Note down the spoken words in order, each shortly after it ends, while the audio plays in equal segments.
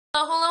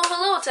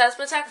it's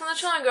AsmahAttack from the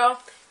Trolling Girl.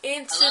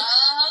 Hello,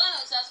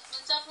 it's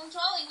AsmahAttack from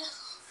Trolling.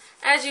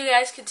 As you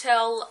guys could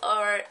tell,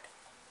 or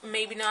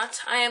maybe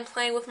not, I am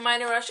playing with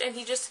Miner Rush, and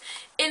he just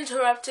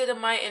interrupted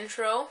my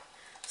intro.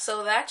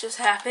 So that just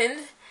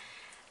happened.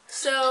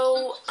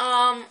 So,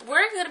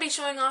 we're going to be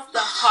showing off the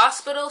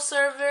hospital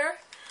server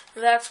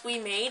that we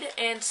made,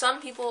 and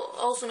some people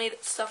also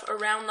made stuff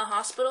around the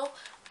hospital,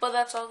 but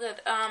that's all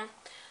good.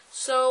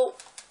 So,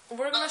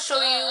 we're going to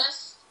show you...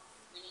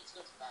 We need to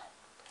go to bed.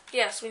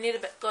 Yes, we need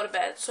to go to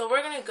bed. So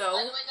we're going to go...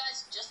 By the way,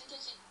 guys, just in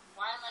case you...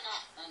 Why am I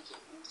not... Thank you.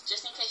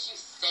 Just in case you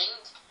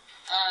think,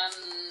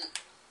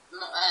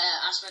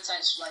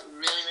 AsmahAttack's like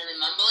really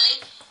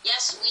mumbly.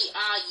 Yes, we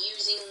are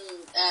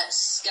using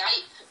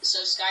Skype, so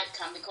Skype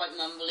can be quite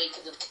mumbly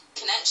because of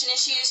connection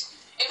issues.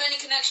 If any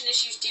connection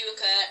issues do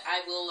occur,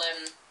 I will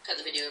cut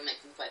the video and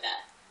make them quite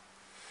bad.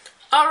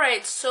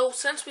 Alright, so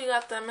since we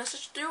got that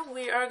message through,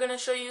 we are going to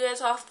show you guys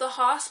off the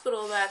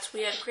hospital that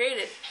we had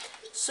created.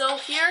 So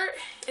here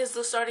is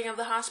the starting of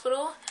the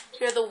hospital.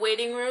 Here are the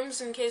waiting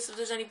rooms in case if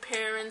there's any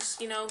parents,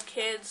 you know,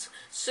 kids,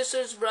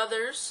 sisters,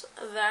 brothers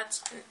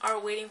that are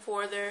waiting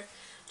for their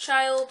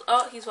child.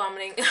 Oh, he's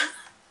vomiting.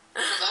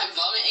 I'm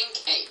vomiting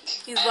cake.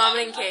 He's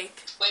vomiting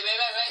cake. Wait,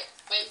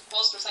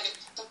 pause for a second.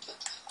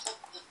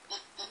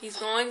 He's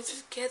going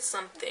to get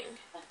something.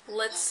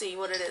 Let's see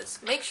what it is.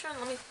 Make sure,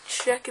 let me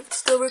check if it's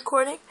still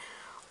recording.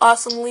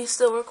 Awesomely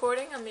still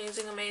recording.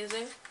 Amazing,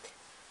 amazing.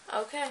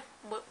 Okay,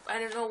 I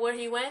don't know where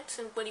he went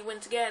and what he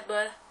went to get,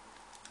 but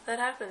that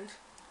happened.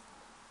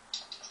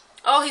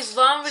 Oh, he's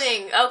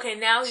vomiting. Okay,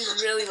 now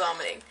he's really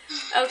vomiting.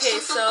 Okay,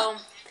 so,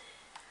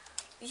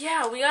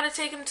 yeah, we gotta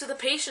take him to the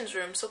patient's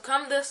room. So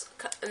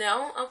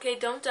no, okay,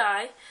 don't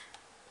die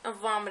of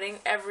vomiting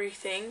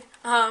everything.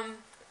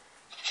 Come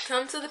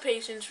to the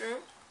patient's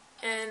room,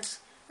 and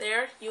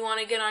there, you want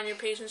to get on your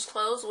patient's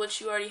clothes, which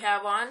you already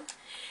have on,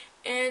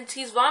 and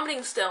he's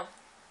vomiting still.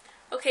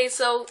 Okay,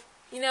 so,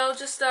 you know,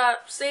 just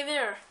stay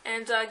there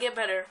and get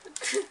better.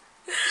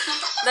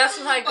 That's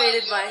my great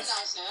advice.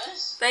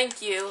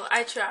 Thank you.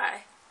 I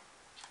try.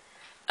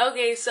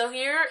 Okay, so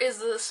here is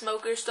the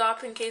smoker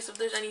stop in case if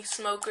there's any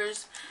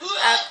smokers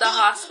at the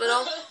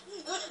hospital.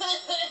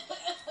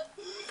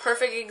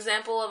 Perfect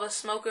example of a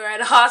smoker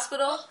at a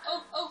hospital.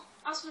 Oh,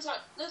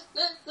 AsmahAttack.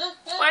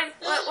 Wait,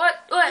 what?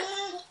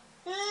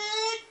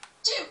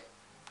 Two.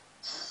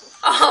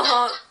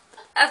 Oh,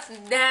 that's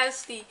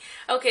nasty.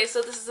 Okay,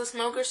 so this is the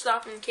smoker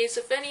stop in case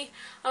if any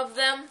of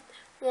them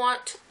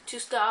want to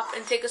stop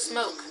and take a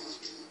smoke.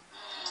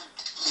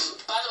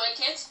 By the way,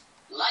 kids,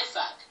 life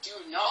hack, do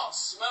not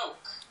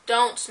smoke.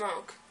 Don't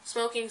smoke.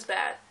 Smoking's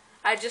bad.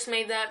 I just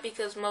made that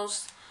because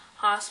most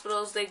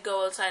hospitals, they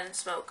go outside and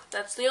smoke.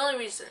 That's the only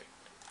reason.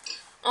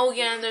 Oh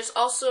yeah, and there's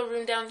also a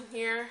room down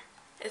here.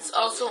 It's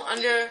also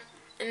under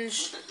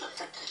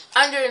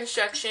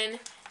instruction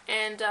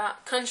and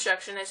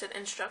construction. I said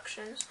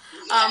instructions.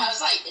 I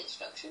was like,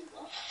 instruction?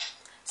 What?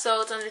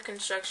 So it's under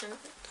construction.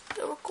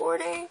 Still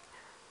recording?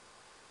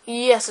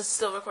 Yes, it's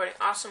still recording.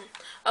 Awesome.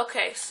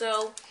 Okay,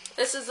 so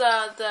this is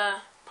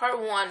the part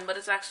 1, but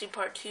it's actually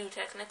part 2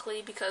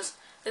 technically because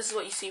this is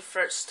what you see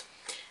first.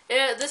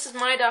 This is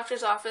my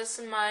doctor's office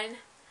and mine.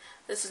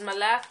 This is my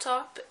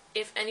laptop.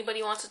 If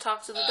anybody wants to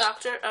talk to the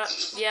doctor,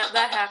 yeah,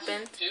 that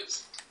happened.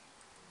 Oops.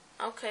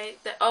 Okay.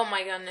 Oh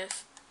my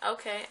goodness.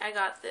 Okay, I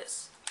got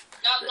this.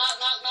 No.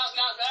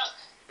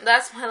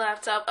 That's my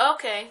laptop.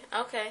 Okay.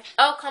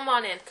 Oh, come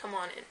on in. Come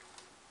on.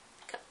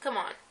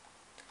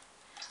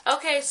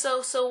 Okay,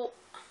 so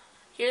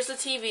here's the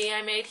TV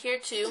I made here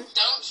too.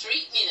 Don't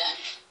treat me then.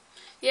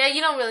 Yeah,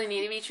 you don't really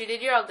need to be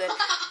treated. You're all good.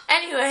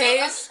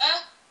 Anyways,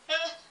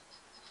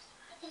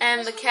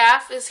 and the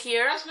calf is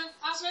here.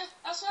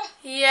 Asmah.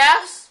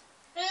 Yes.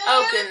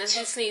 Oh goodness,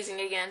 he's sneezing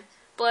again.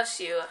 Bless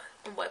you.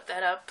 Wipe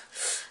that up.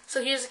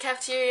 So here's the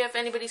cafeteria. If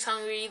anybody's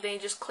hungry, they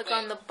just click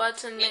on the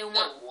button they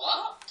want.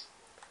 What?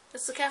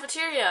 It's the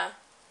cafeteria.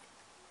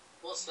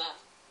 What's that?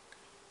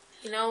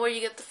 You know where you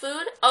get the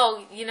food?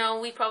 Oh, you know,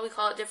 we probably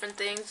call it different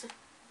things.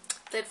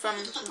 They're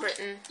from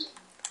Britain.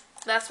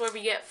 That's where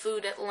we get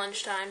food at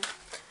lunchtime.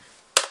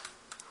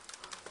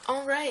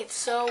 Alright,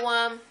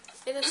 so,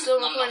 it is still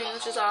recording,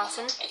 which is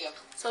awesome.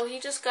 So he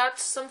just got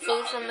some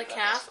food from the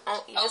calf.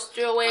 Oh, he just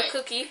threw away a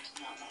cookie.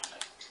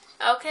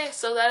 Okay,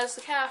 so that is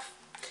the calf.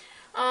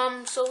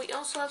 So we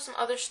also have some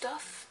other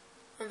stuff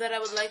that I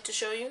would like to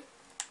show you.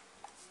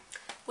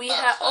 We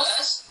have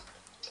also...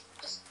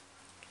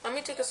 Let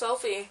me take a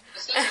selfie.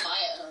 Let's go to my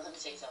let me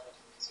take a selfie.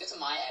 Let's go to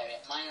my area.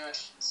 Miner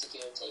Rush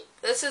security.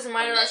 This is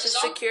Miner Rush's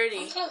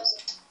security.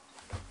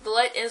 The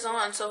light is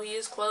on, so he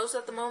is closed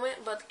at the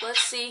moment, but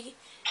let's see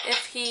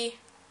if he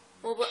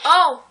will be...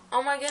 Oh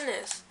my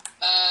goodness.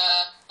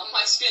 On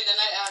my screen, then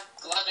I'm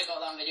glad I got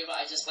that video, but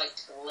I just like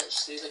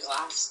glitched through the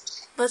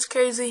glass. That's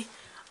crazy.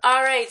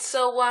 Alright,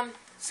 so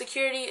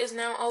security is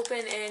now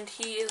open and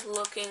he is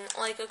looking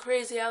like a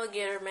crazy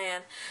alligator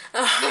man.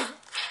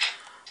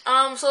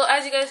 So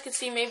as you guys can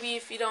see, maybe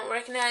if you don't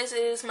recognize,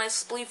 it is my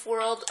Spleef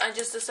world. I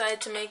just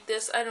decided to make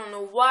this. I don't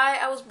know why.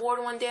 I was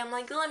bored one day. I'm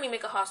like, let me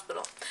make a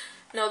hospital.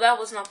 No, that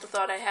was not the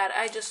thought I had.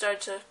 I just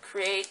started to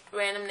create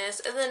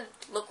randomness and then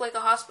look like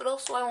a hospital,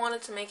 so I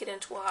wanted to make it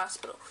into a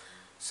hospital.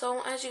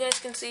 So, as you guys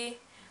can see,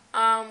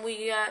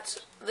 we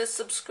got this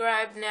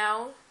subscribe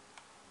now.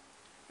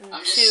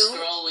 I'm just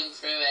scrolling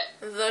through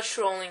it. The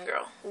Trolling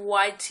Girl.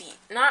 YT.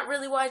 Not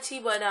really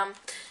YT, but,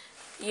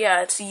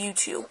 yeah, it's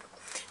YouTube.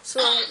 So,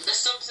 there's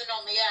something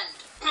on the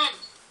end.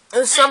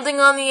 There's something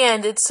on the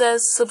end. It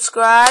says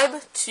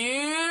subscribe to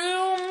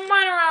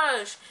Miner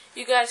Rush.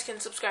 You guys can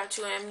subscribe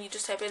to him. You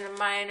just type in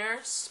Miner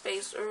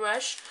space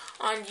Rush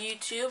on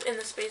YouTube in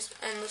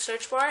the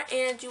search bar,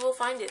 and you will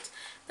find it.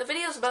 The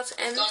video is about to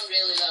end. It's gone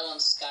really low on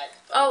Skype.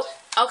 Oh,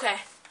 okay.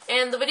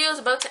 And the video is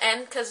about to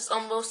end because it's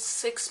almost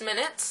 6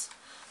 minutes.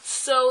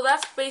 So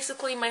that's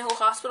basically my whole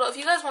hospital. If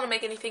you guys want to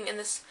make anything in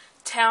this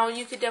town,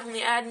 you could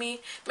definitely add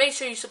me. Make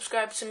sure you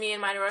subscribe to me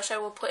and Miner Rush. I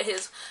will put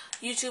his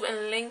YouTube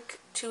and link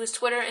to his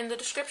Twitter in the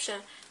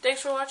description.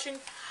 Thanks for watching.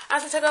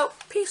 AsmahAttack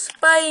out. Peace.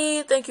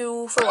 Bye. Thank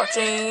you for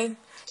watching.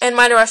 And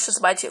Miner Rush says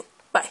bye too.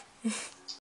 Bye.